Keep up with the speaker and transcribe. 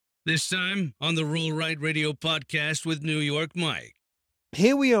This time on the Roll Right Radio podcast with New York Mike.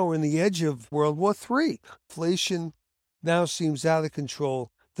 Here we are on the edge of World War III. Inflation now seems out of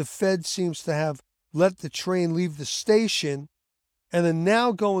control. The Fed seems to have let the train leave the station and are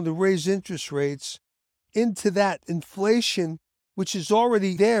now going to raise interest rates into that inflation, which is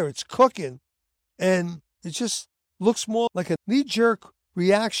already there. It's cooking. And it just looks more like a knee-jerk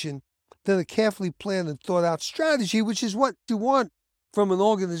reaction than a carefully planned and thought-out strategy, which is what you want from an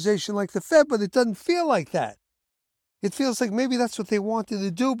organization like the Fed, but it doesn't feel like that. It feels like maybe that's what they wanted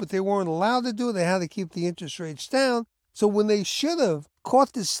to do, but they weren't allowed to do it. They had to keep the interest rates down. So when they should have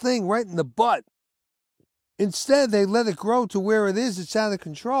caught this thing right in the butt, instead they let it grow to where it is. It's out of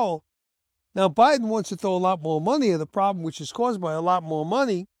control. Now Biden wants to throw a lot more money at the problem, which is caused by a lot more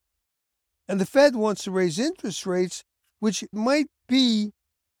money. And the Fed wants to raise interest rates, which might be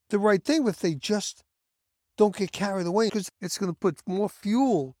the right thing if they just don't get carried away, because it's going to put more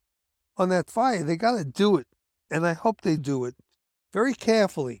fuel on that fire. They got to do it. And I hope they do it very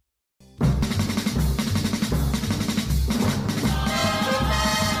carefully.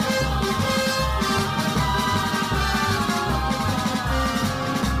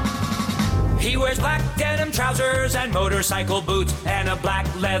 He wears black denim trousers and motorcycle boots and a black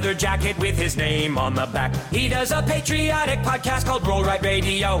leather jacket with his name on the back. He does a patriotic podcast called Roll Right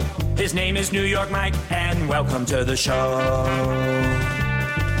Radio. His name is New York Mike, and welcome to the show.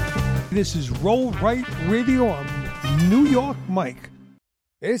 This is Roll Right Radio. I'm New York Mike.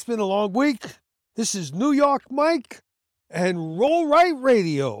 It's been a long week. This is New York Mike and Roll Right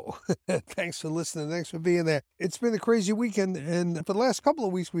Radio. Thanks for listening. Thanks for being there. It's been a crazy weekend, and for the last couple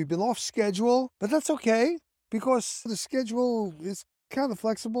of weeks, we've been off schedule, but that's okay because the schedule is kind of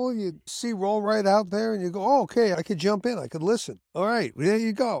flexible. You see Roll Right out there, and you go, oh, okay, I could jump in. I could listen. All right, there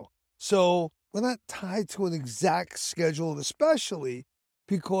you go. So we're not tied to an exact schedule, especially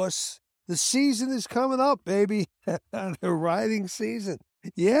because the season is coming up, baby. The riding season.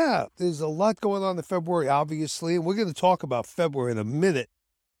 Yeah, there's a lot going on in February, obviously, and we're going to talk about February in a minute.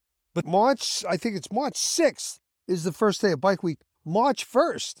 But March, I think it's March 6th is the first day of Bike Week. March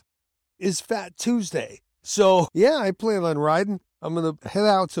 1st is Fat Tuesday. So, yeah, I plan on riding. I'm going to head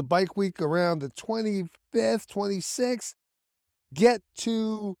out to Bike Week around the 25th, 26th, get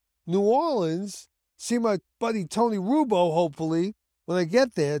to New Orleans, see my buddy Tony Rubo, hopefully. When I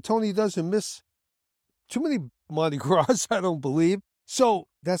get there, Tony doesn't miss too many Mardi Gras, I don't believe. So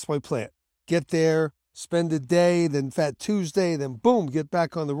that's my plan. Get there, spend a day, then Fat Tuesday, then boom, get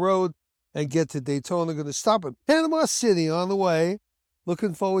back on the road and get to Daytona. Going to stop at Panama City on the way.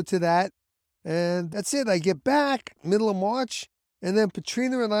 Looking forward to that. And that's it. I get back middle of March, and then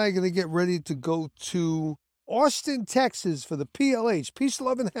Patrina and I are going to get ready to go to Austin, Texas for the PLH, Peace,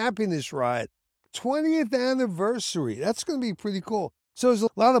 Love, and Happiness Ride. 20th anniversary. That's going to be pretty cool. So there's a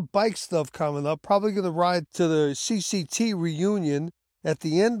lot of bike stuff coming up. Probably going to ride to the CCT reunion at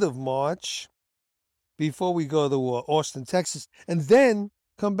the end of March before we go to Austin, Texas. And then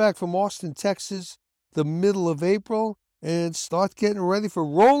come back from Austin, Texas, the middle of April, and start getting ready for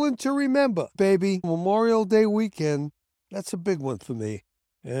Rolling to Remember, baby. Memorial Day weekend, that's a big one for me.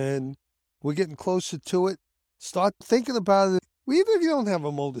 And we're getting closer to it. Start thinking about it. Even if you don't have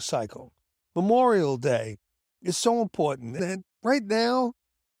a motorcycle, Memorial Day is so important. And right now,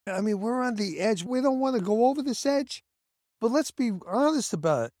 I mean, we're on the edge. We don't want to go over this edge, but let's be honest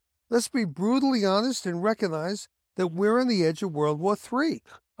about it. Let's be brutally honest and recognize that we're on the edge of World War III.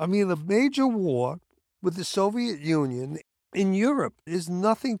 I mean, a major war with the Soviet Union in Europe is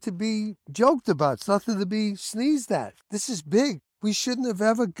nothing to be joked about. It's nothing to be sneezed at. This is big. We shouldn't have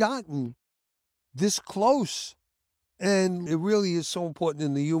ever gotten this close. And it really is so important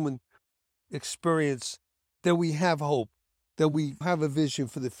in the human experience that we have hope, that we have a vision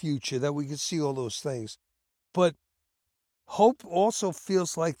for the future, that we can see all those things. But hope also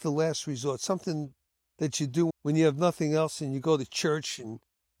feels like the last resort, something that you do when you have nothing else and you go to church and,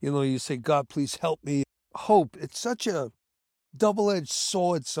 you say, God, please help me. Hope, it's such a double-edged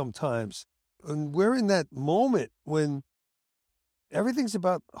sword sometimes. And we're in that moment when everything's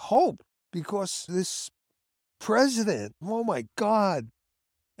about hope because this president, oh my God.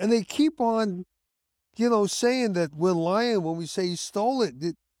 And they keep on, saying that we're lying when we say he stole it.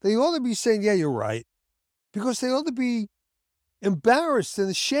 They ought to be saying, yeah, you're right. Because they ought to be embarrassed and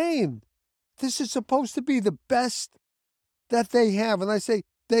ashamed. This is supposed to be the best that they have. And I say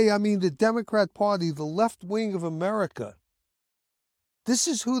they, I mean the Democrat Party, the left wing of America. This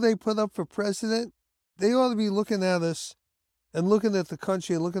is who they put up for president. They ought to be looking at us and looking at the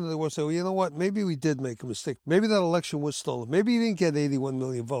country and looking at the world, say, well, you know what? Maybe we did make a mistake. Maybe that election was stolen. Maybe he didn't get 81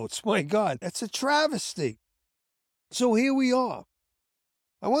 million votes. My God, that's a travesty. So here we are.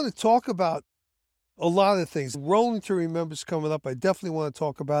 I want to talk about a lot of things. Rolling to Remember's coming up. I definitely want to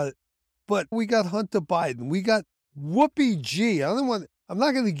talk about it. But we got Hunter Biden. We got Whoopi G. I'm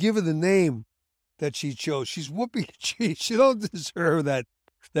not going to give her the name that she chose. She's Whoopi G. She don't deserve that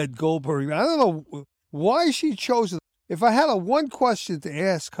Goldberg. I don't know why she chose it. If I had one question to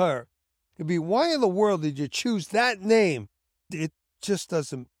ask her, it'd be, why in the world did you choose that name? It just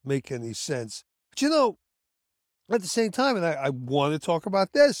doesn't make any sense. But at the same time, and I want to talk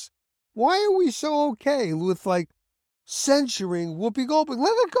about this, why are we so okay with censoring Whoopi Goldberg?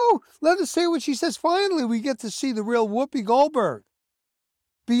 Let her go. Let her say what she says. Finally, we get to see the real Whoopi Goldberg.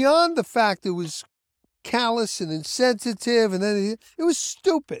 Beyond the fact it was callous and insensitive, and then it was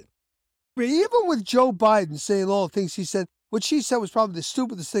stupid. But even with Joe Biden saying all the things he said, what she said was probably the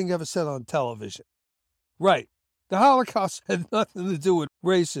stupidest thing ever said on television. Right. The Holocaust had nothing to do with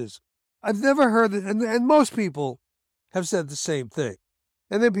racism. I've never heard it, and most people have said the same thing.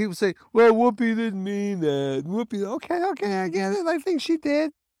 And then people say, well, Whoopi didn't mean that. Whoopi, okay, I get it. I think she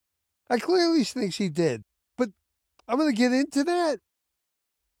did. I clearly think she did. But I'm going to get into that.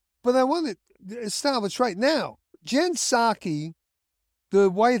 But I want to establish right now, Jen Psaki, the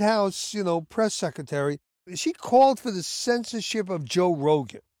White House, press secretary, she called for the censorship of Joe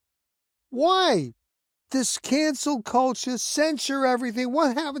Rogan. Why? This cancel culture, censor everything.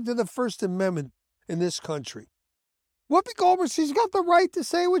 What happened to the First Amendment in this country? Whoopi Goldberg, she's got the right to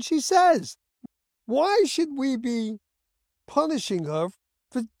say what she says. Why should we be punishing her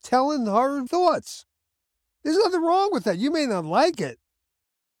for telling her thoughts? There's nothing wrong with that. You may not like it.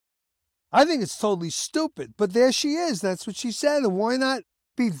 I think it's totally stupid, but there she is. That's what she said. And why not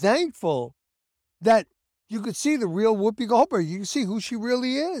be thankful that you could see the real Whoopi Goldberg? You can see who she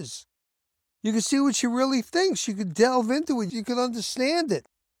really is. You can see what she really thinks. You could delve into it. You could understand it.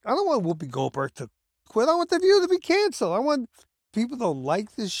 I don't want Whoopi Goldberg to quit. I want The View to be canceled. I want people to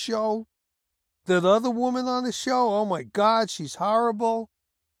like this show. That other woman on the show, oh my God, she's horrible.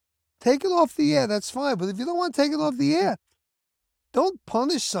 Take it off the air. That's fine. But if you don't want to take it off the air, don't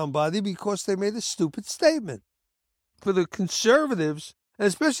punish somebody because they made a stupid statement. For the conservatives, and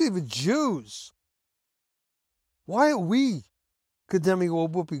especially the Jews, why are we condemning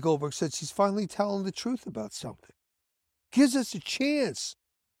what Whoopi Goldberg said? She's finally telling the truth about something. Gives us a chance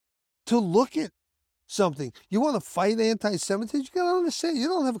to look at something. You want to fight anti-Semitism? You got to understand, you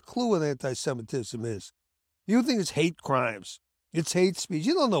don't have a clue what anti-Semitism is. You think it's hate crimes. It's hate speech.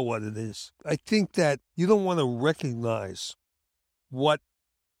 You don't know what it is. I think that you don't want to recognize what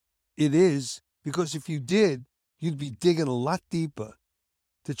it is, because if you did, you'd be digging a lot deeper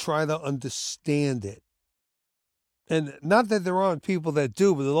to try to understand it. And not that there aren't people that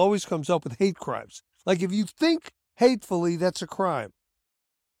do, but it always comes up with hate crimes. Like if you think hatefully, that's a crime.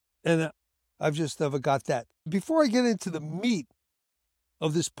 And I've just never got that. Before I get into the meat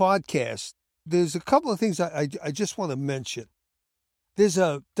of this podcast, there's a couple of things I just want to mention. There's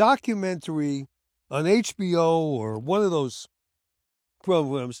a documentary on HBO or one of those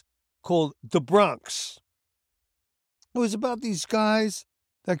programs called The Bronx. It was about these guys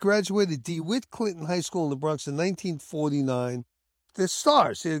that graduated DeWitt Clinton High School in the Bronx in 1949. They're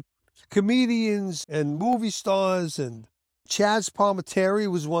stars. They're comedians and movie stars, and Chaz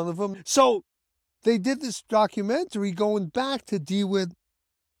Palminteri was one of them. So they did this documentary going back to DeWitt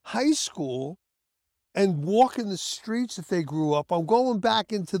High School and walking the streets that they grew up on, going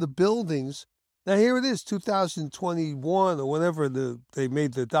back into the buildings. Now, here it is, 2021 or whenever they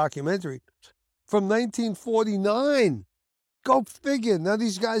made the documentary, from 1949. Go figure. Now,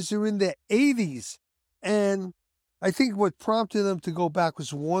 these guys are in their 80s. And I think what prompted them to go back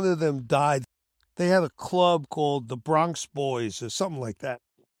was one of them died. They had a club called the Bronx Boys or something like that.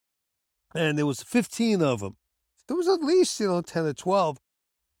 And there was 15 of them. There was at least, 10 or 12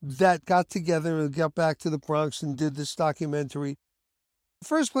 that got together and got back to the Bronx and did this documentary.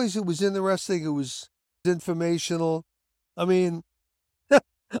 First place, it was interesting. It was informational. I mean,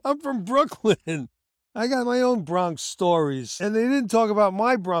 I'm from Brooklyn. I got my own Bronx stories. And they didn't talk about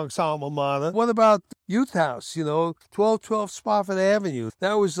my Bronx alma mater. What about Youth House, 1212 Spofford Avenue?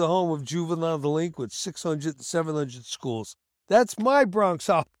 That was the home of juvenile delinquents, 600 and 700 schools. That's my Bronx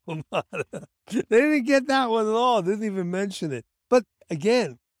alma mater. They didn't get that one at all. Didn't even mention it. But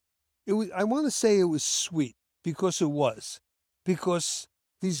again, I want to say it was sweet because it was. Because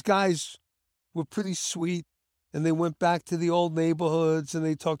these guys were pretty sweet, and they went back to the old neighborhoods, and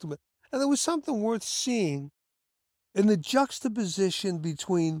they talked about, and there was something worth seeing in the juxtaposition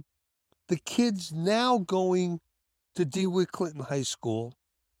between the kids now going to DeWitt Clinton High School,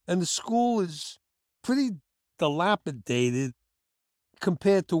 and the school is pretty dilapidated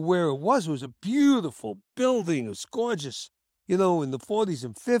compared to where it was. It was a beautiful building. It was gorgeous. in the 40s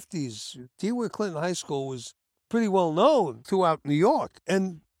and 50s, DeWitt Clinton High School was pretty well known throughout New York.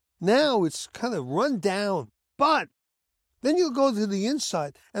 And now it's kind of run down. But then you go to the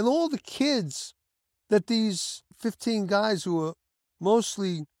inside, and all the kids that these 15 guys who are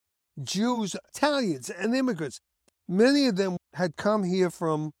mostly Jews, Italians, and immigrants, many of them had come here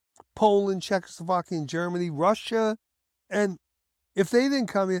from Poland, Czechoslovakia, and Germany, Russia. And if they didn't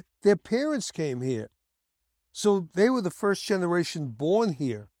come here, their parents came here. So they were the first generation born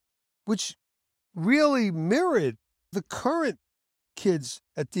here, which really mirrored the current kids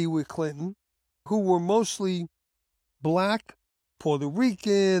at DeWitt Clinton, who were mostly Black, Puerto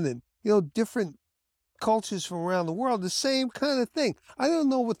Rican, and, different cultures from around the world, the same kind of thing. I don't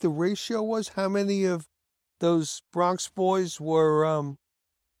know what the ratio was, how many of those Bronx boys were, out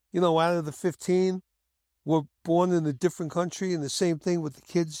of the 15 were born in a different country, and the same thing with the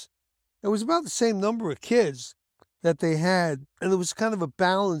kids. It was about the same number of kids that they had, and it was kind of a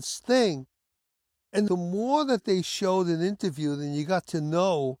balanced thing. And the more that they showed and interviewed, and you got to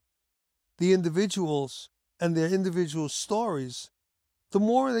know the individuals and their individual stories, the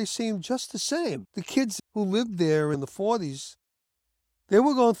more they seemed just the same. The kids who lived there in the 40s, they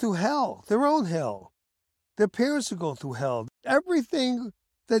were going through hell, their own hell. Their parents are going through hell. Everything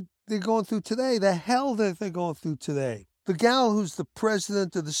that they're going through today, the hell that they're going through today. The gal who's the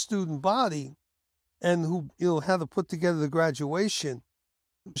president of the student body and who, had to put together the graduation,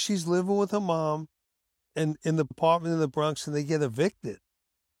 she's living with her mom and in the apartment in the Bronx, and they get evicted.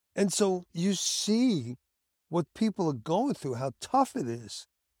 And so you see what people are going through, how tough it is.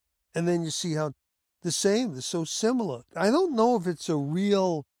 And then you see how the same, they're so similar. I don't know if it's a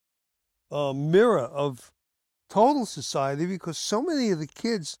real mirror of total society, because so many of the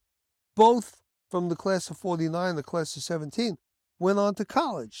kids, both from the class of 49 and the class of 17, went on to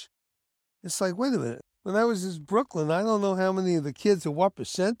college. It's like, wait a minute. When I was in Brooklyn, I don't know how many of the kids or what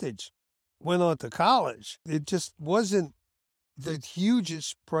percentage went on to college. It just wasn't the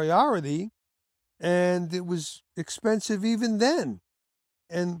hugest priority, and it was expensive even then.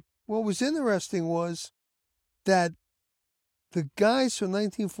 And what was interesting was that the guys from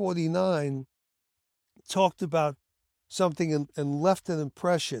 1949 talked about something and left an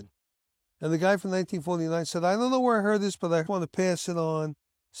impression. And the guy from 1949 said, I don't know where I heard this, but I want to pass it on.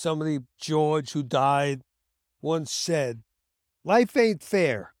 Somebody, George, who died, once said, life ain't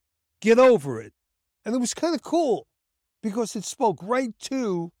fair. Get over it. And it was kind of cool because it spoke right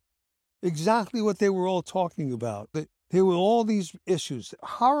to exactly what they were all talking about. There were all these issues,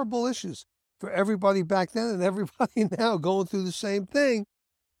 horrible issues for everybody back then and everybody now going through the same thing.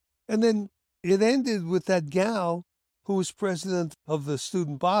 And then it ended with that gal who was president of the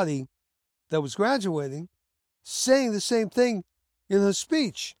student body that was graduating saying the same thing in her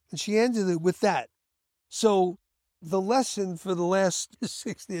speech. And she ended it with that. So the lesson for the last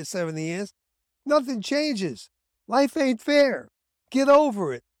 60 or 70 years, nothing changes. Life ain't fair. Get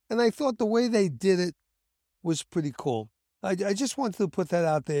over it. And I thought the way they did it was pretty cool. I just wanted to put that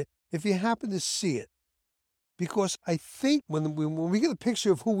out there if you happen to see it. Because I think when we get a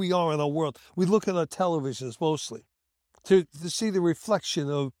picture of who we are in our world, we look at our televisions mostly to see the reflection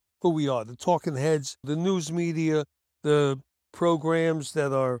of who we are, the talking heads, the news media, the programs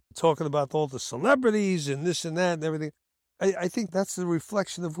that are talking about all the celebrities and this and that and everything. I think that's the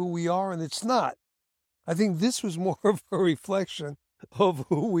reflection of who we are, and it's not. I think this was more of a reflection of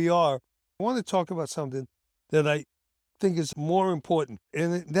who we are. I want to talk about something that I think is more important,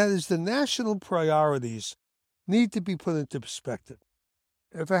 and that is the national priorities need to be put into perspective.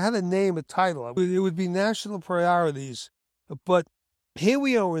 If I had to name a title, it would be national priorities. But here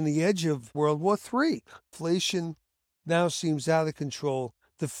we are on the edge of World War III. Inflation now seems out of control.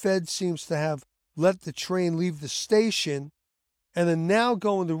 The Fed seems to have let the train leave the station and are now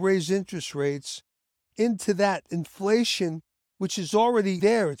going to raise interest rates into that inflation, which is already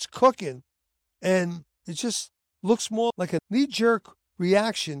there. It's cooking. And it just looks more like a knee-jerk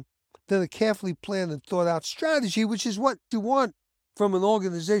reaction than a carefully planned and thought-out strategy, which is what you want from an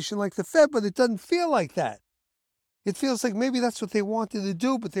organization like the Fed, but it doesn't feel like that. It feels like maybe that's what they wanted to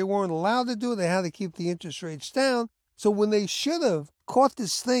do, but they weren't allowed to do. They had to keep the interest rates down. So when they should have caught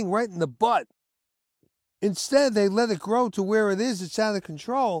this thing right in the butt, instead they let it grow to where it is. It's out of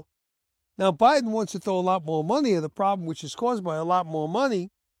control. Now, Biden wants to throw a lot more money at the problem, which is caused by a lot more money.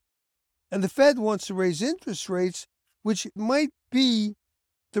 And the Fed wants to raise interest rates, which might be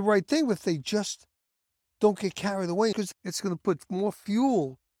the right thing if they just don't get carried away, because it's going to put more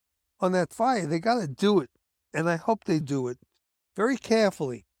fuel on that fire. They got to do it. And I hope they do it very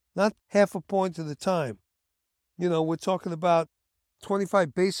carefully, not half a point at a time. We're talking about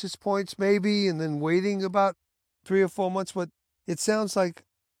 25 basis points maybe, and then waiting about 3 or 4 months. But it sounds like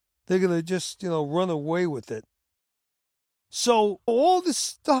they're going to just, run away with it. So all this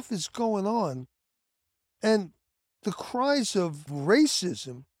stuff is going on, and the cries of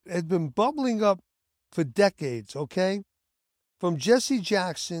racism had been bubbling up for decades, okay? From Jesse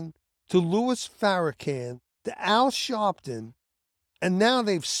Jackson to Louis Farrakhan to Al Sharpton, and now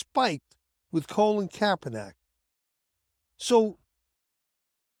they've spiked with Colin Kaepernick. So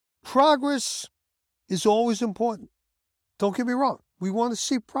progress is always important. Don't get me wrong. We want to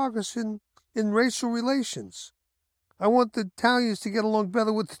see progress in racial relations. I want the Italians to get along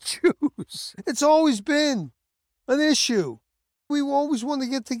better with the Jews. It's always been an issue. We always want to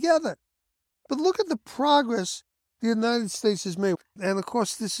get together. But look at the progress the United States has made. And of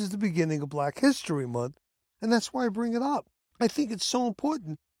course, this is the beginning of Black History Month. And that's why I bring it up. I think it's so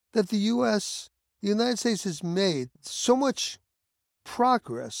important that the United States has made so much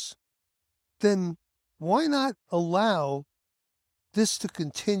progress. Then why not allow this to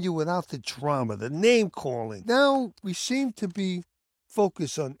continue without the drama, the name calling? Now we seem to be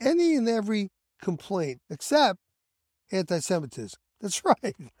focused on any and every complaint except anti-Semitism. That's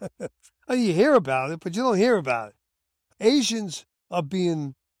right. You hear about it, but you don't hear about it. Asians are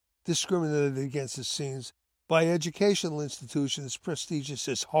being discriminated against, it seems, by educational institutions as prestigious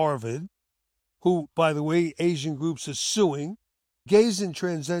as Harvard, who, by the way, Asian groups are suing. Gays and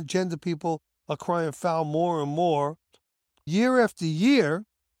transgender people are crying foul more and more. Year after year,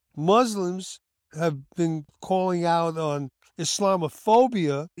 Muslims have been calling out on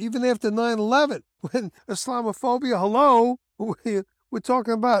Islamophobia, even after 9/11. When Islamophobia, hello, we're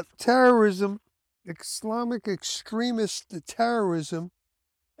talking about terrorism, Islamic extremist terrorism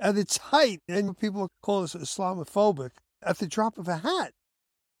at its height, and people call us Islamophobic at the drop of a hat.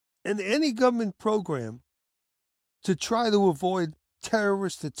 And any government program to try to avoid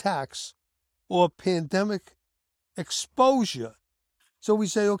terrorist attacks or pandemic exposure. So we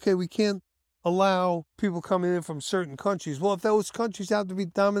say, okay, we can't allow people coming in from certain countries. Well, if those countries have to be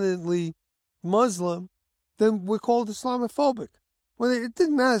dominantly Muslim, then we're called Islamophobic. Well, it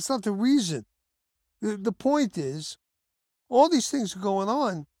didn't matter. It's not the reason. The point is, all these things are going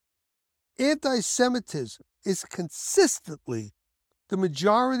on. Anti-Semitism is consistently the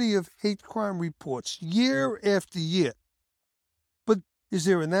majority of hate crime reports year after year. But is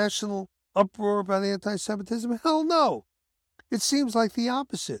there a national uproar about anti-Semitism? Hell no. It seems like the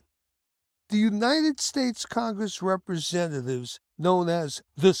opposite. The United States Congress representatives, known as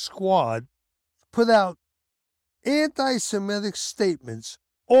the Squad, put out anti-Semitic statements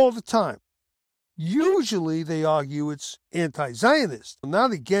all the time. Usually they argue it's anti-Zionist,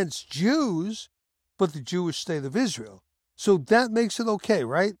 not against Jews, but the Jewish state of Israel. So that makes it okay,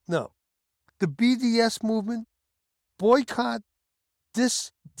 right? No. The BDS movement, boycott,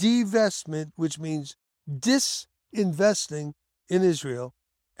 divestment, which means disinvesting in Israel,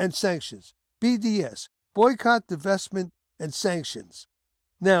 and sanctions. BDS, boycott, divestment, and sanctions.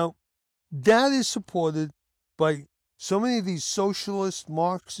 Now, that is supported by so many of these socialist,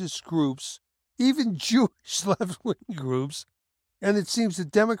 Marxist groups, even Jewish left-wing groups, and it seems the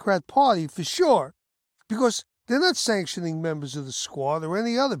Democrat Party for sure, because they're not sanctioning members of the Squad or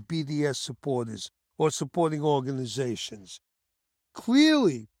any other BDS supporters or supporting organizations.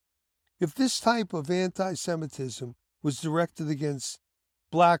 Clearly, if this type of anti-Semitism was directed against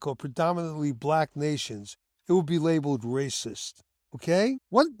black or predominantly black nations, it would be labeled racist. Okay?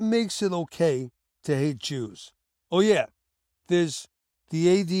 What makes it okay to hate Jews? Oh yeah, there's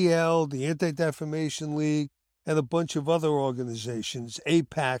the ADL, the Anti-Defamation League, and a bunch of other organizations,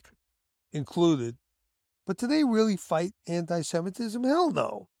 AIPAC included. But do they really fight anti-Semitism? Hell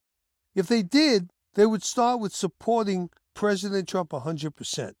no. If they did, they would start with supporting President Trump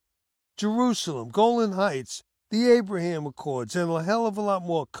 100%. Jerusalem, Golan Heights, the Abraham Accords, and a hell of a lot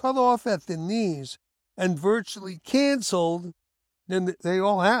more cut off at the knees and virtually canceled than they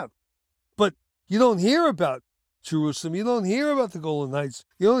all have. But you don't hear about Jerusalem. You don't hear about the Golan Heights.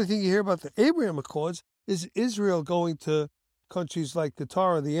 The only thing you hear about the Abraham Accords is Israel going to countries like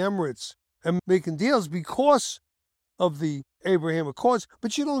Qatar or the Emirates and making deals because of the Abraham Accords.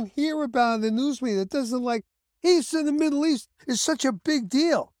 But you don't hear about it in the news media. It doesn't like peace in the Middle East is such a big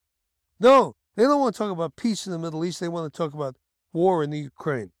deal. No, they don't want to talk about peace in the Middle East. They want to talk about war in the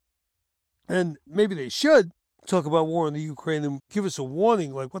Ukraine. And maybe they should talk about war in the Ukraine and give us a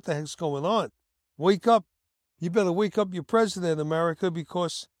warning, like what the heck's going on? Wake up. You better wake up your president, America,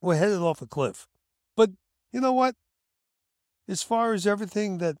 because we're headed off a cliff. But you know what? As far as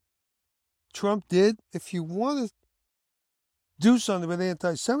everything that Trump did, if you want to do something with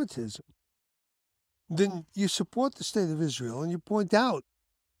anti-Semitism, then you support the state of Israel and you point out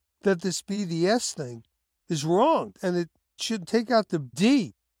that this BDS thing is wrong and it should take out the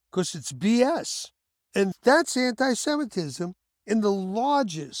D because it's BS. And that's anti-Semitism in the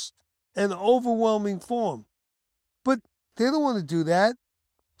largest and overwhelming form. But they don't want to do that.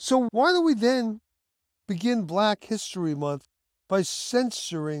 So why do we then begin Black History Month by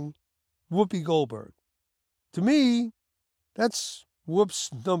censoring Whoopi Goldberg? To me, that's whoops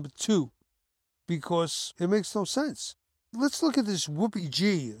number 2, because it makes no sense. Let's look at this Whoopi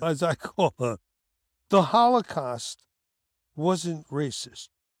G, as I call her. The Holocaust wasn't racist.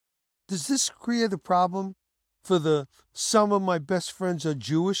 Does this create a problem for the some of my best friends are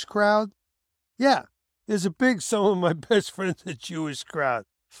Jewish crowd? Yeah, there's a big some of my best friends are Jewish crowd.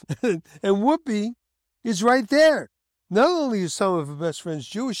 And Whoopi is right there. Not only is some of her best friends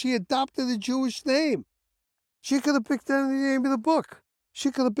Jewish, she adopted a Jewish name. She could have picked any name of the book.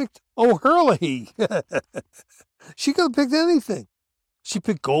 She could have picked O'Hurley. She could have picked anything. She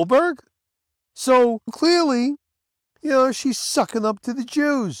picked Goldberg. So clearly, she's sucking up to the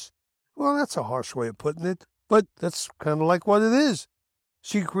Jews. Well, that's a harsh way of putting it, but that's kind of like what it is.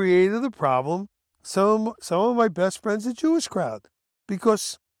 She created a problem. Some of my best friends are Jewish crowd,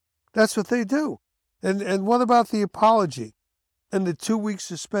 because that's what they do. And what about the apology and the 2-week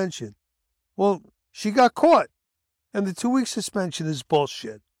suspension? Well, she got caught, and the 2-week suspension is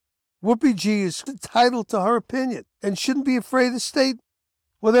bullshit. Whoopi G is entitled to her opinion and shouldn't be afraid to state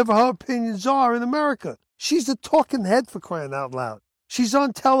whatever her opinions are in America. She's the talking head, for crying out loud. She's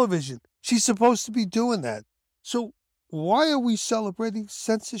on television. She's supposed to be doing that. So why are we celebrating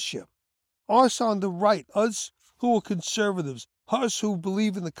censorship? Us on the right, us who are conservatives, us who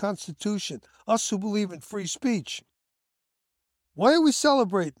believe in the Constitution, us who believe in free speech. Why are we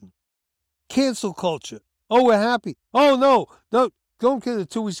celebrating cancel culture? Oh, we're happy. Oh, no, don't get it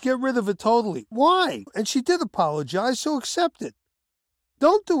 2 weeks. Get rid of it totally. Why? And she did apologize, so accept it.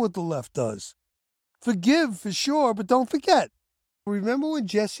 Don't do what the left does. Forgive for sure, but don't forget. Remember when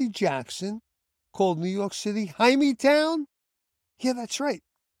Jesse Jackson called New York City Hymietown? Yeah, that's right.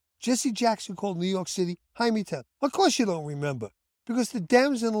 Jesse Jackson called New York City Hymietown. Of course you don't remember, because the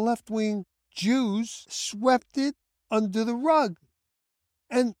Dems and the left-wing Jews swept it under the rug.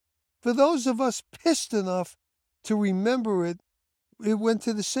 And for those of us pissed enough to remember it, it went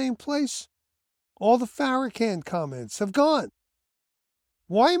to the same place. All the Farrakhan comments have gone.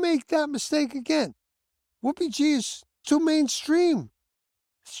 Why make that mistake again? Whoopi G is too mainstream.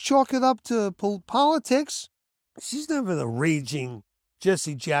 Let's chalk it up to politics. She's never the raging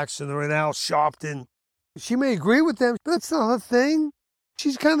Jesse Jackson or an Al Sharpton. She may agree with them, but that's not her thing.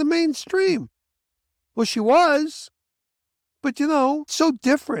 She's kind of mainstream. Well, she was, but so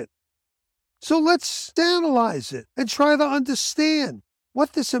different. So let's analyze it and try to understand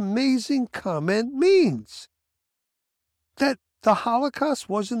what this amazing comment means. That the Holocaust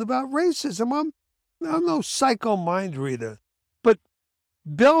wasn't about racism. I'm no psycho mind reader, but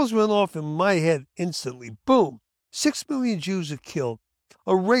bells went off in my head instantly. Boom. 6 million Jews are killed.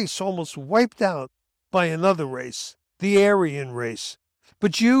 A race almost wiped out by another race, the Aryan race.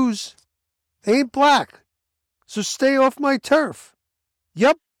 But Jews, they ain't black. So stay off my turf.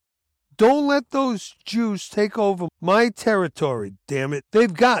 Yep. Don't let those Jews take over my territory, damn it.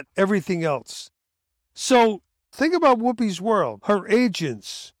 They've got everything else. So think about Whoopi's world. Her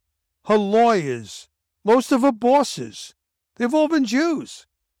agents, her lawyers, most of her bosses, they've all been Jews.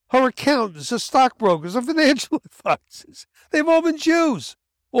 Her accountants, her stockbrokers, her financial advisors, they've all been Jews.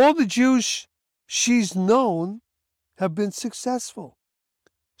 All the Jews she's known have been successful.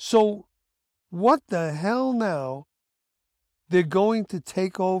 So what the hell now? They're going to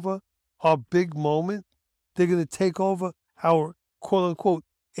take over our big moment. They're going to take over our quote-unquote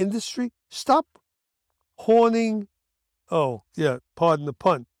industry. Stop horning, pardon the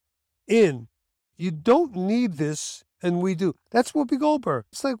pun, in. You don't need this, and we do. That's Whoopi Goldberg.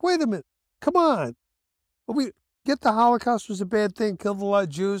 It's like, wait a minute, come on. We get the Holocaust was a bad thing, killed a lot of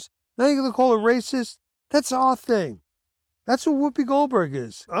Jews. Now you're going to call her racist? That's our thing. That's what Whoopi Goldberg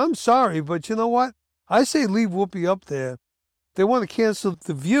is. I'm sorry, but you know what? I say leave Whoopi up there. If they want to cancel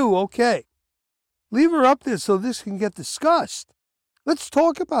The View, okay. Leave her up there so this can get discussed. Let's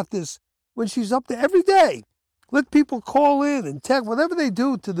talk about this when she's up there every day. Let people call in and text, whatever they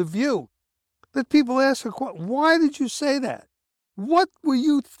do to The View. Let people ask her, why did you say that? What were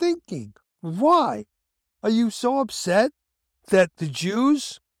you thinking? Why? Are you so upset that the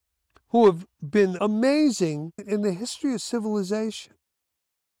Jews, who have been amazing in the history of civilization,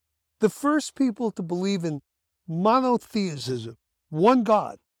 the first people to believe in monotheism, one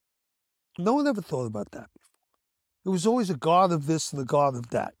God. No one ever thought about that before. It was always a God of this and a God of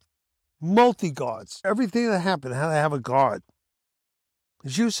that. Multi-gods. Everything that happened had to have a God. The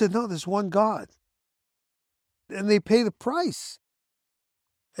Jews said, no, there's one God. and they pay the price.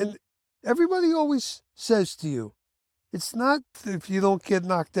 And everybody always says to you, it's not if you don't get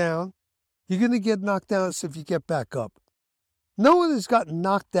knocked down. You're going to get knocked down if you get back up. No one has gotten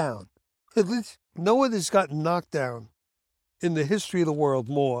knocked down. At least no one has gotten knocked down in the history of the world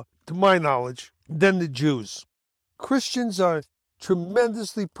more, to my knowledge, than the Jews. Christians are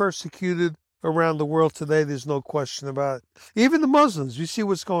tremendously persecuted around the world today. There's no question about it. Even the Muslims. You see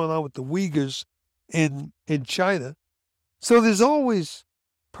what's going on with the Uyghurs in China. So there's always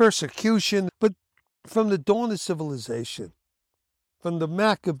persecution. But from the dawn of civilization, from the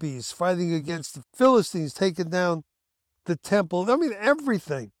Maccabees fighting against the Philistines, taking down the temple, I mean,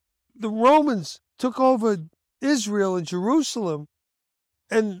 everything. The Romans took over Israel and Jerusalem,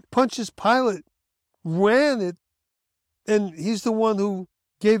 and Pontius Pilate ran it, and he's the one who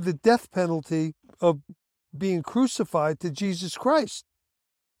gave the death penalty of being crucified to Jesus Christ.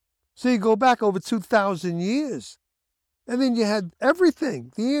 So you go back over 2,000 years. And then you had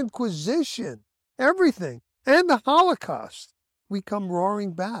everything, the Inquisition, everything, and the Holocaust. We come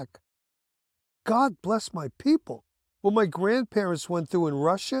roaring back. God bless my people. What my grandparents went through in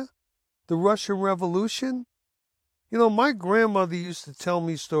Russia, the Russian Revolution. You know, my grandmother used to tell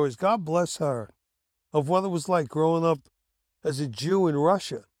me stories, God bless her, of what it was like growing up as a Jew in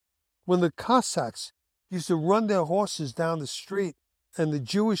Russia, when the Cossacks used to run their horses down the street, and the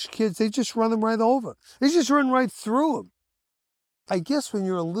Jewish kids, they just run them right over. They just run right through them. I guess when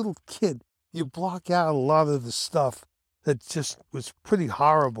you're a little kid, you block out a lot of the stuff that just was pretty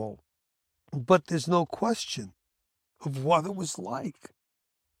horrible. But there's no question of what it was like.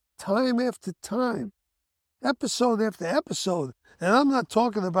 Time after time, episode after episode. And I'm not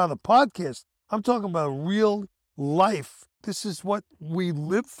talking about a podcast. I'm talking about real life. This is what we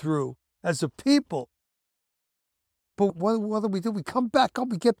live through as a people. But what do? We come back up,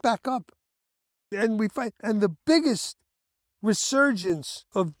 we get back up. And we fight. And the biggest resurgence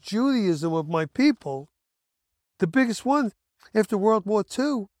of Judaism of my people, the biggest one after World War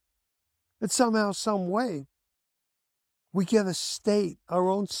II, and somehow, some way, we get a state, our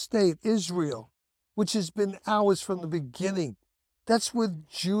own state, Israel, which has been ours from the beginning. That's where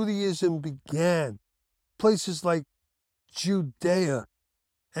Judaism began. Places like Judea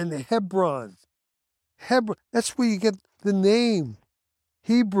and Hebron. That's where you get the name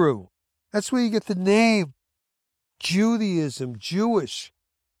Hebrew. That's where you get the name Judaism, Jewish,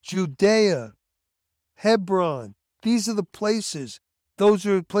 Judea, Hebron. These are the places. Those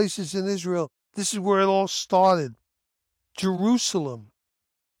are places in Israel. This is where it all started. Jerusalem,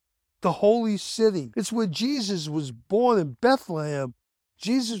 the holy city. It's where Jesus was born, in Bethlehem.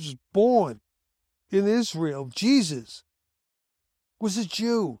 Jesus was born in Israel. Jesus was a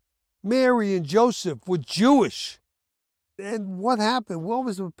Jew. Mary and Joseph were Jewish. And what happened? What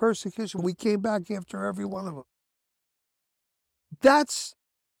was the persecution? We came back after every one of them. That's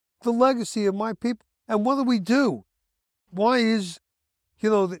the legacy of my people. And what do we do? Why is,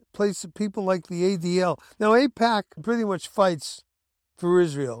 the place of people like the ADL? Now, AIPAC pretty much fights for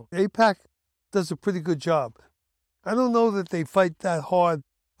Israel. AIPAC does a pretty good job. I don't know that they fight that hard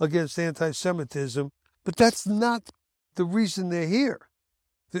against anti-Semitism, but that's not the reason they're here.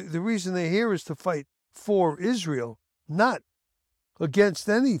 The reason they're here is to fight for Israel, not against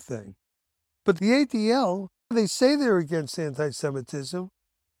anything. But the ADL, they say they're against anti-Semitism,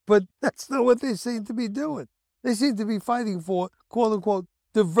 but that's not what they seem to be doing. They seem to be fighting for, quote-unquote,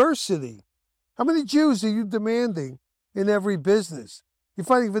 diversity. How many Jews are you demanding in every business? You're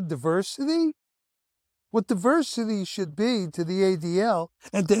fighting for diversity? What diversity should be to the ADL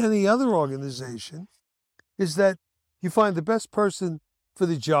and to any other organization is that you find the best person for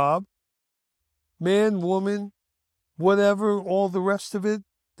the job, man, woman, whatever, all the rest of it,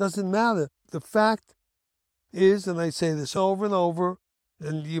 doesn't matter. The fact is, and I say this over and over,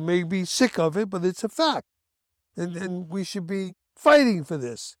 and you may be sick of it, but it's a fact. And we should be fighting for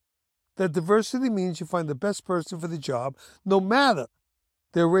this. That diversity means you find the best person for the job, no matter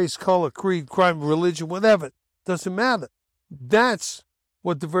their race, color, creed, crime, religion, whatever. Doesn't matter. That's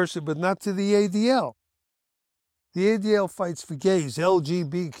what diversity, but not to the ADL. The ADL fights for gays,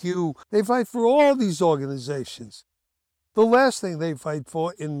 LGBTQ. They fight for all these organizations. The last thing they fight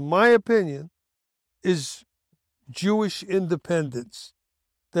for, in my opinion, is Jewish independence.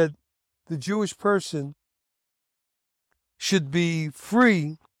 That the Jewish person should be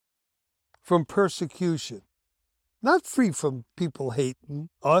free from persecution. Not free from people hating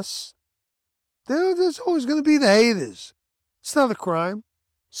us. There's always going to be the haters. It's not a crime.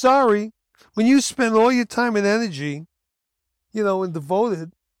 Sorry. When you spend all your time and energy, and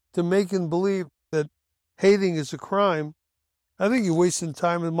devoted to making believe that hating is a crime, I think you're wasting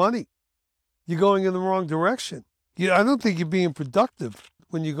time and money. you're going in the wrong direction. I don't think you're being productive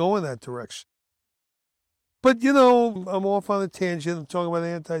when you go in that direction. But, I'm off on a tangent. I'm talking about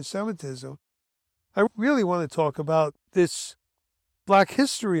anti-Semitism. I really want to talk about this Black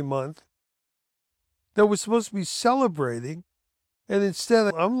History Month that we're supposed to be celebrating. And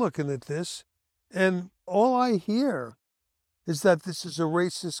instead, I'm looking at this, and all I hear is that this is a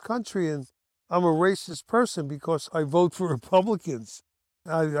racist country, and I'm a racist person because I vote for Republicans.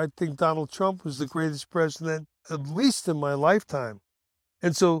 I think Donald Trump was the greatest president, at least in my lifetime.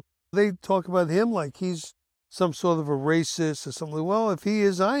 And so they talk about him like he's some sort of a racist or something. Well, if he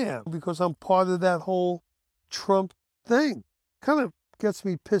is, I am, because I'm part of that whole Trump thing. Kind of gets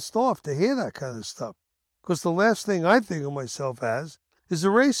me pissed off to hear that kind of stuff, because the last thing I think of myself as is a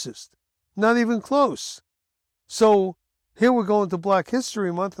racist. Not even close. So here we're going to Black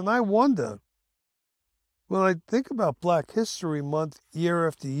History Month, and I wonder, when I think about Black History Month year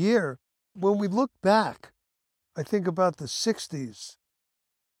after year, when we look back, I think about the 60s,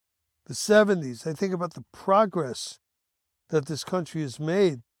 the 70s. I think about the progress that this country has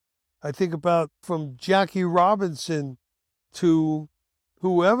made. I think about from Jackie Robinson to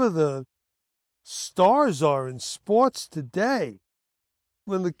whoever the stars are in sports today.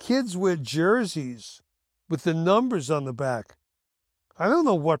 When the kids wear jerseys with the numbers on the back, I don't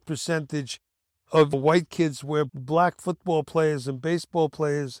know what percentage of white kids wear black football players and baseball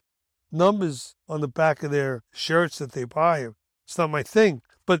players numbers on the back of their shirts that they buy. It's not my thing.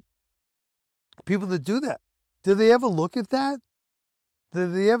 But people that do that, do they ever look at that? Do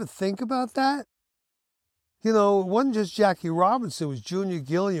they ever think about that? It wasn't just Jackie Robinson. It was Junior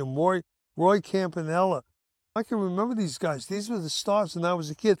Gilliam, Roy Campanella. I can remember these guys. These were the stars when I was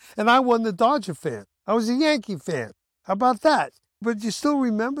a kid. And I wasn't a Dodger fan. I was a Yankee fan. How about that? But you still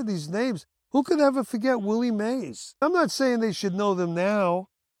remember these names. Who could ever forget Willie Mays? I'm not saying they should know them now.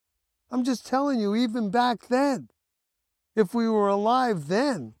 I'm just telling you, even back then, if we were alive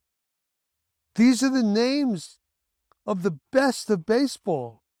then, these are the names of the best of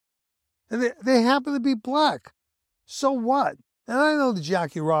baseball. And they happen to be black. So what? And I know the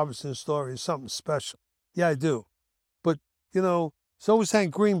Jackie Robinson story is something special. Yeah, I do. But, so was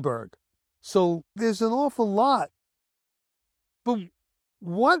Hank Greenberg. So there's an awful lot. But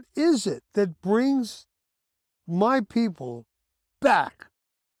what is it that brings my people back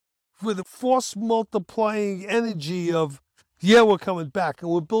with the force multiplying energy of, yeah, we're coming back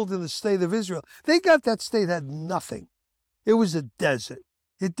and we're building the state of Israel? They got that state had nothing. It was a desert.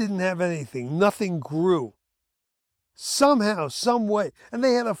 It didn't have anything. Nothing grew. Somehow, some way. And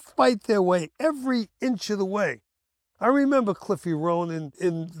they had to fight their way every inch of the way. I remember Cliffy Rowan in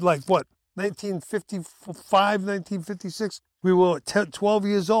 1955, 1956. We were 12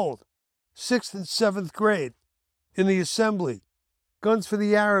 years old, 6th and 7th grade, in the assembly. Guns for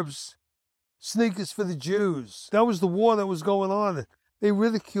the Arabs, sneakers for the Jews. That was the war that was going on. They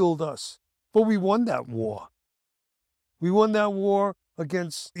ridiculed us, but we won that war. We won that war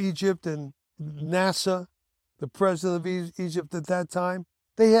against Egypt and Nasser, the president of Egypt at that time.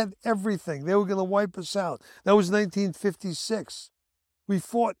 They had everything. They were going to wipe us out. That was 1956. We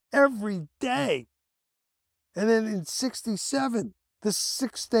fought every day. And then in 67, the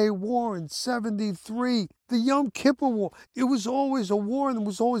Six-Day War, in 73, the Yom Kippur War. It was always a war, and it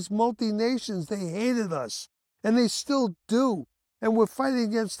was always multi-nations. They hated us, and they still do. And we're fighting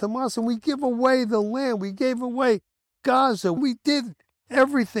against Hamas, and we give away the land. We gave away Gaza. We did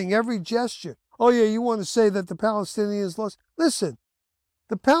everything, every gesture. Oh, yeah, you want to say that the Palestinians lost? Listen,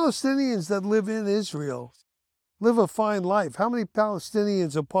 the Palestinians that live in Israel live a fine life. How many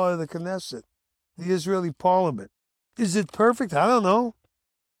Palestinians are part of the Knesset, the Israeli parliament? Is it perfect? I don't know.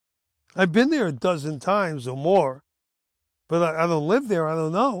 I've been there a dozen times or more, but I don't live there. I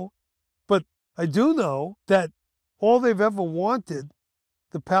don't know. But I do know that all they've ever wanted,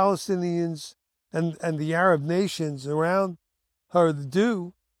 the Palestinians and the Arab nations around her to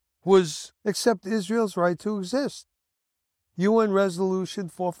do, was accept Israel's right to exist. UN Resolution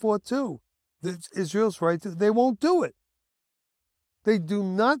 442. Israel's right to, they won't do it. They do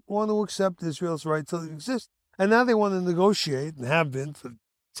not want to accept Israel's right to exist. And now they want to negotiate, and have been for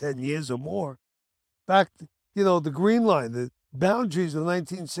 10 years or more, back, the Green Line, the boundaries of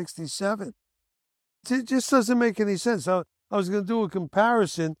 1967. It just doesn't make any sense. I was going to do a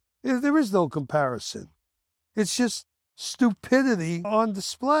comparison. There is no comparison. It's just stupidity on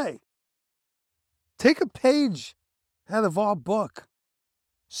display. Take a page out of our book.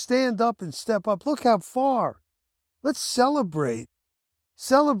 Stand up and step up. Look how far. Let's celebrate.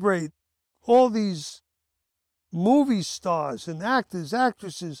 Celebrate all these movie stars and actors,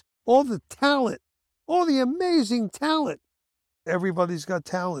 actresses, all the talent, all the amazing talent. Everybody's got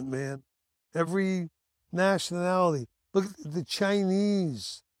talent, man. every nationality. Look at the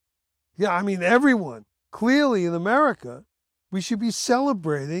Chinese. Yeah, I mean, everyone. Clearly, in America, we should be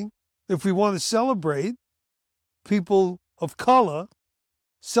celebrating. If we want to celebrate people of color,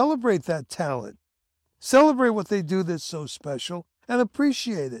 celebrate that talent. Celebrate what they do that's so special and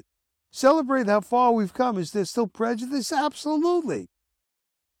appreciate it. Celebrate how far we've come. Is there still prejudice? Absolutely.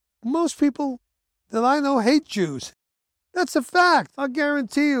 Most people that I know hate Jews. That's a fact. I'll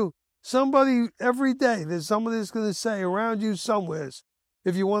guarantee you, somebody every day, there's somebody that's going to say around you somewheres,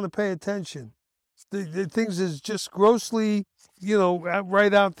 if you want to pay attention. The things is just grossly,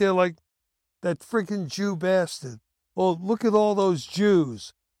 right out there like that freaking Jew bastard. Or look at all those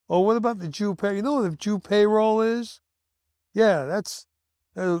Jews. Or what about the Jew pay? You know what the Jew payroll is? Yeah, that's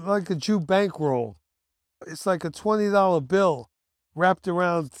like a Jew bankroll. It's like a $20 bill wrapped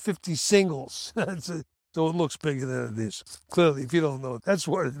around 50 singles. So it looks bigger than it is. Clearly, if you don't know, that's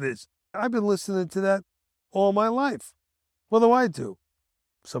what it is. I've been listening to that all my life. What do I do?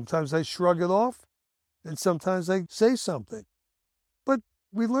 Sometimes I shrug it off, and sometimes I say something. But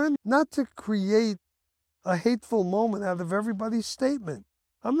we learn not to create a hateful moment out of everybody's statement.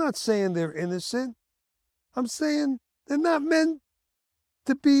 I'm not saying they're innocent. I'm saying they're not meant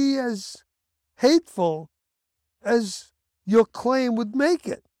to be as hateful as your claim would make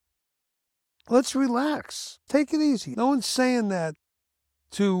it. Let's relax. Take it easy. No one's saying that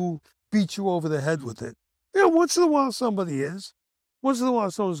to beat you over the head with it. Once in a while somebody is. Once in a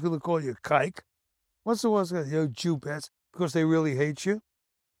while someone's going to call you a kike. Once in a while someone's going to Jew pets because they really hate you.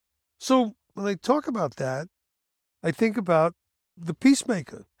 So when I talk about that, I think about The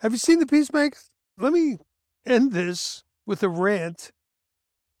Peacemaker. Have you seen The Peacemaker? Let me end this with a rant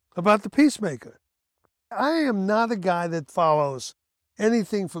about The Peacemaker. I am not a guy that follows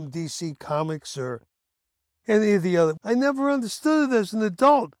anything from DC Comics or any of the other. I never understood it as an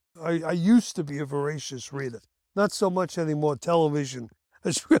adult. I used to be a voracious reader. Not so much anymore. Television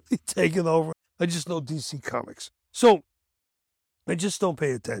has really taken over. I just know DC Comics. So I just don't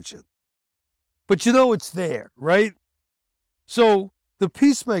pay attention. But it's there, right? So the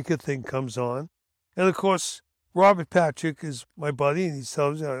Peacemaker thing comes on. And of course, Robert Patrick is my buddy, and he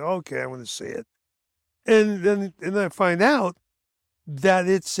tells me, okay, I'm going to see it. And then I find out that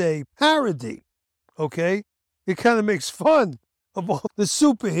it's a parody, okay? It kind of makes fun of all the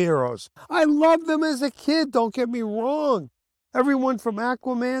superheroes. I loved them as a kid, don't get me wrong. Everyone from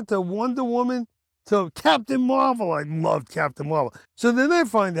Aquaman to Wonder Woman to Captain Marvel. I loved Captain Marvel. So then I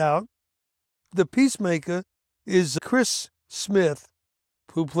find out the Peacemaker is Chris Smith,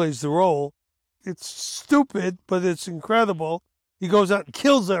 who plays the role. It's stupid, but it's incredible. He goes out and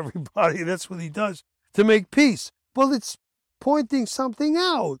kills everybody. That's what he does to make peace. Well, it's pointing something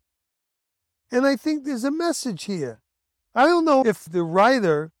out. And I think there's a message here. I don't know if the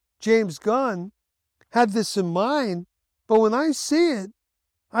writer, James Gunn, had this in mind, but when I see it,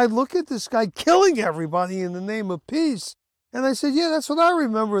 I look at this guy killing everybody in the name of peace, and I said, yeah, that's what I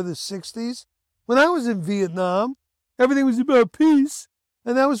remember of the 60s. When I was in Vietnam, everything was about peace,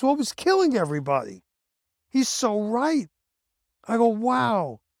 and that was what was killing everybody. He's so right. I go,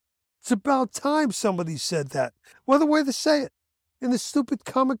 wow. It's about time somebody said that. What other way to say it? In a stupid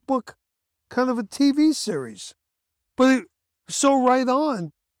comic book, kind of a TV series. But it's so right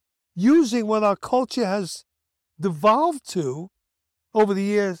on, using what our culture has devolved to over the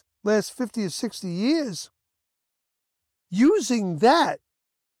years, last 50 or 60 years, using that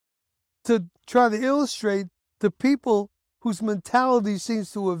to try to illustrate the people whose mentality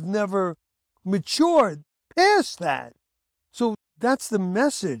seems to have never matured past that. So that's the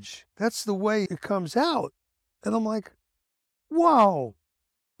message. That's the way it comes out. And I'm like, wow,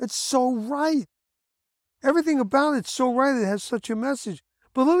 it's so right. Everything about it's so right. It has such a message.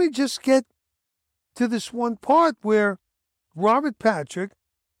 But let me just get to this one part where Robert Patrick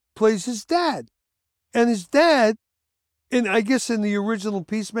plays his dad. And his dad, and I guess in the original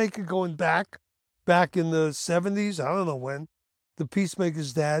Peacemaker, going back in the 70s, I don't know when, the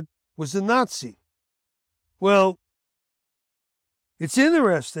Peacemaker's dad was a Nazi. Well, it's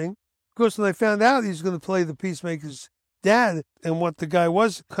interesting, because when I found out he's going to play the Peacemaker's dad and what the guy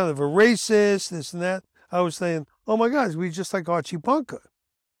was, kind of a racist, this and that, I was saying, oh my God, we're just like Archie Bunker.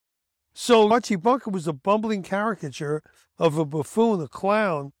 So Archie Bunker was a bumbling caricature of a buffoon, a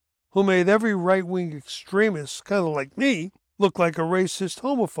clown, who made every right-wing extremist, kind of like me, look like a racist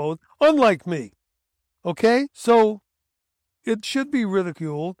homophobe, unlike me. Okay? So it should be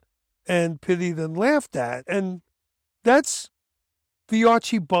ridiculed and pitied and laughed at. And that's the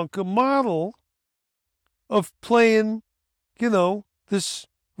Archie Bunker model of playing, this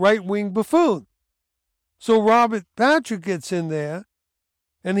right-wing buffoon. So Robert Patrick gets in there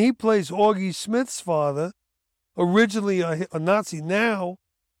And he plays Augie Smith's father, originally a Nazi, now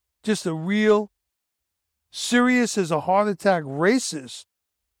just a real, serious as a heart attack racist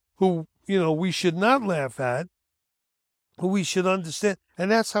who, we should not laugh at, who we should understand.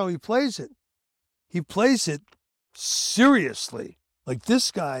 And that's how he plays it. He plays it seriously. Like,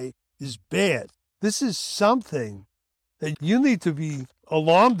 this guy is bad. This is something that you need to be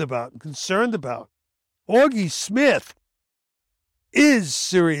alarmed about and concerned about. Augie Smith is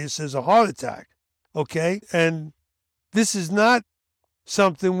serious as a heart attack, okay? And this is not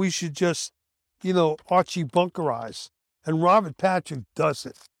something we should just, Archie bunkerize. And Robert Patrick does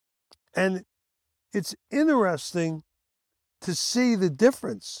it. And it's interesting to see the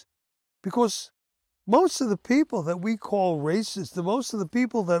difference, because most of the people that we call racist, most of the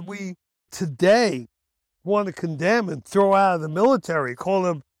people that we today want to condemn and throw out of the military, call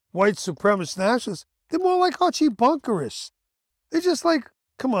them white supremacist nationalists, they're more like Archie bunkerists. They're just like,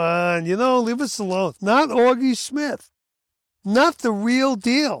 come on, leave us alone. Not Augie Smith. Not the real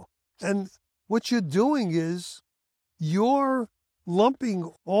deal. And what you're doing is you're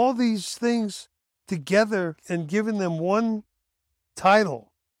lumping all these things together and giving them one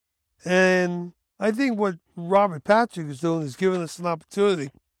title. And I think what Robert Patrick is doing is giving us an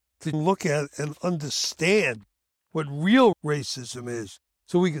opportunity to look at and understand what real racism is,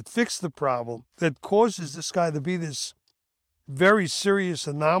 so we could fix the problem that causes this guy to be this very serious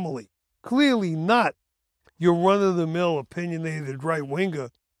anomaly. Clearly not your run-of-the-mill opinionated right-winger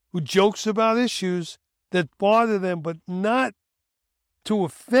who jokes about issues that bother them, but not to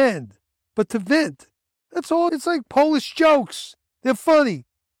offend, but to vent. That's all. It's like Polish jokes. They're funny.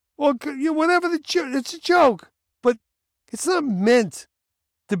 Or whatever it's a joke. But it's not meant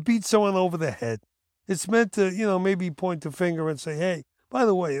to beat someone over the head. It's meant to, maybe point the finger and say, hey, by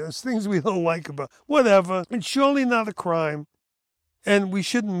the way, there's things we don't like about whatever. It's surely not a crime. And we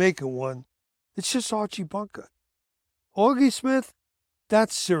shouldn't make it one. It's just Archie Bunker. Augie Smith,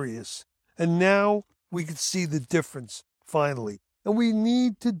 that's serious. And now we can see the difference, finally. And we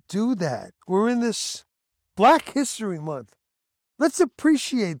need to do that. We're in this Black History Month. Let's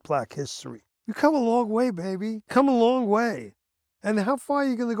appreciate Black history. You come a long way, baby. Come a long way. And how far are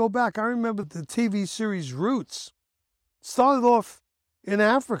you going to go back? I remember the TV series Roots. Started off in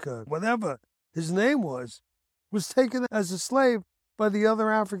Africa, whatever his name was taken as a slave by the other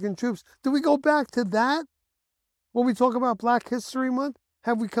African troops. Do we go back to that when we talk about Black History Month?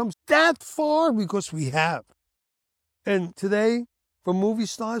 Have we come that far? Because we have. And today, from movie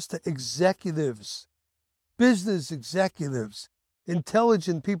stars to executives, business executives,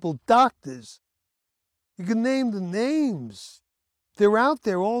 intelligent people, doctors, you can name the names. They're out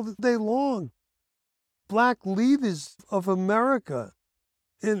there all day long. Black leaders of America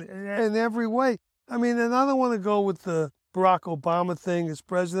in every way. I mean, and I don't want to go with the Barack Obama thing as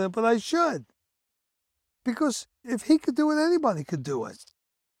president, but I should. Because if he could do it, anybody could do it.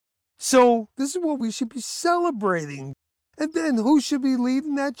 So this is what we should be celebrating. And then who should be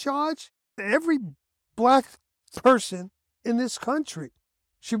leading that charge? Every black person in this country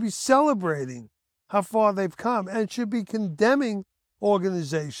should be celebrating how far they've come and should be condemning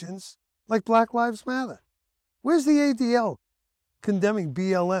organizations like Black Lives Matter. Where's the ADL condemning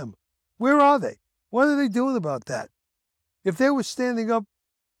BLM? Where are they? What are they doing about that? If they were standing up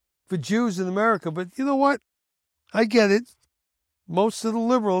for Jews in America, but you know what? I get it. Most of the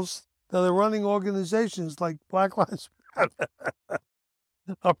liberals that are running organizations like Black Lives Matter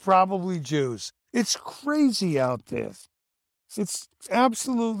are probably Jews. It's crazy out there. It's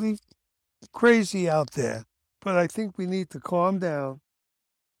absolutely crazy out there. But I think we need to calm down.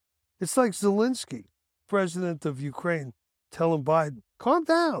 It's like Zelensky, president of Ukraine, telling Biden, calm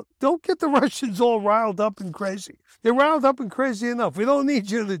down. Don't get the Russians all riled up and crazy. They're riled up and crazy enough. We don't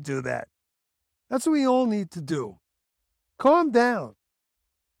need you to do that. That's what we all need to do. Calm down.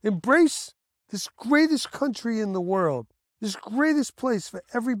 Embrace this greatest country in the world, this greatest place for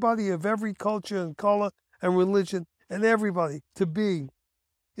everybody of every culture and color and religion and everybody to be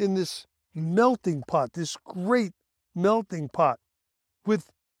in this melting pot, this great melting pot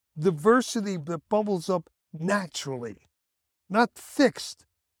with diversity that bubbles up naturally, not fixed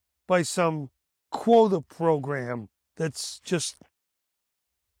by some quota program that's just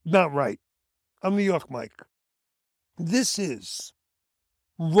not right. I'm New York Mike. This is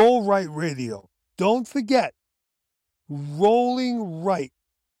Roll Right Radio. Don't forget, rolling right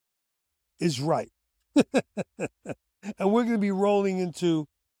is right. And we're going to be rolling to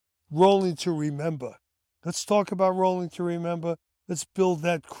remember. Let's talk about rolling to remember. Let's build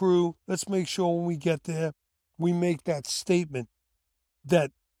that crew. Let's make sure when we get there, we make that statement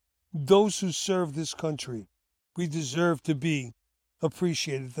that those who serve this country, we deserve to be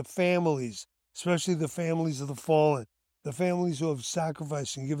appreciated. The families, especially the families of the fallen, the families who have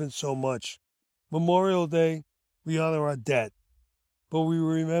sacrificed and given so much. Memorial Day, we honor our dead, but we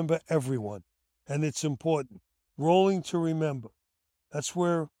remember everyone, and it's important. Rolling to remember. That's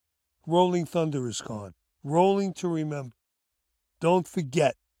where Rolling Thunder is gone. Rolling to remember. Don't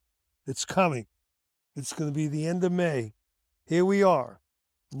forget. It's coming. It's going to be the end of May. Here we are.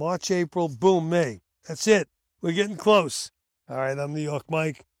 March, April, boom, May. That's it. We're getting close. All right, I'm New York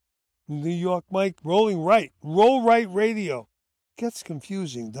Mike. New York Mike, rolling right. Roll Right Radio. Gets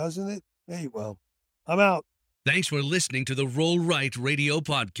confusing, doesn't it? Hey, well, I'm out. Thanks for listening to the Roll Right Radio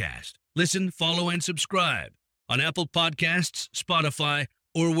podcast. Listen, follow, and subscribe on Apple Podcasts, Spotify,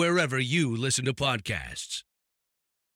 or wherever you listen to podcasts.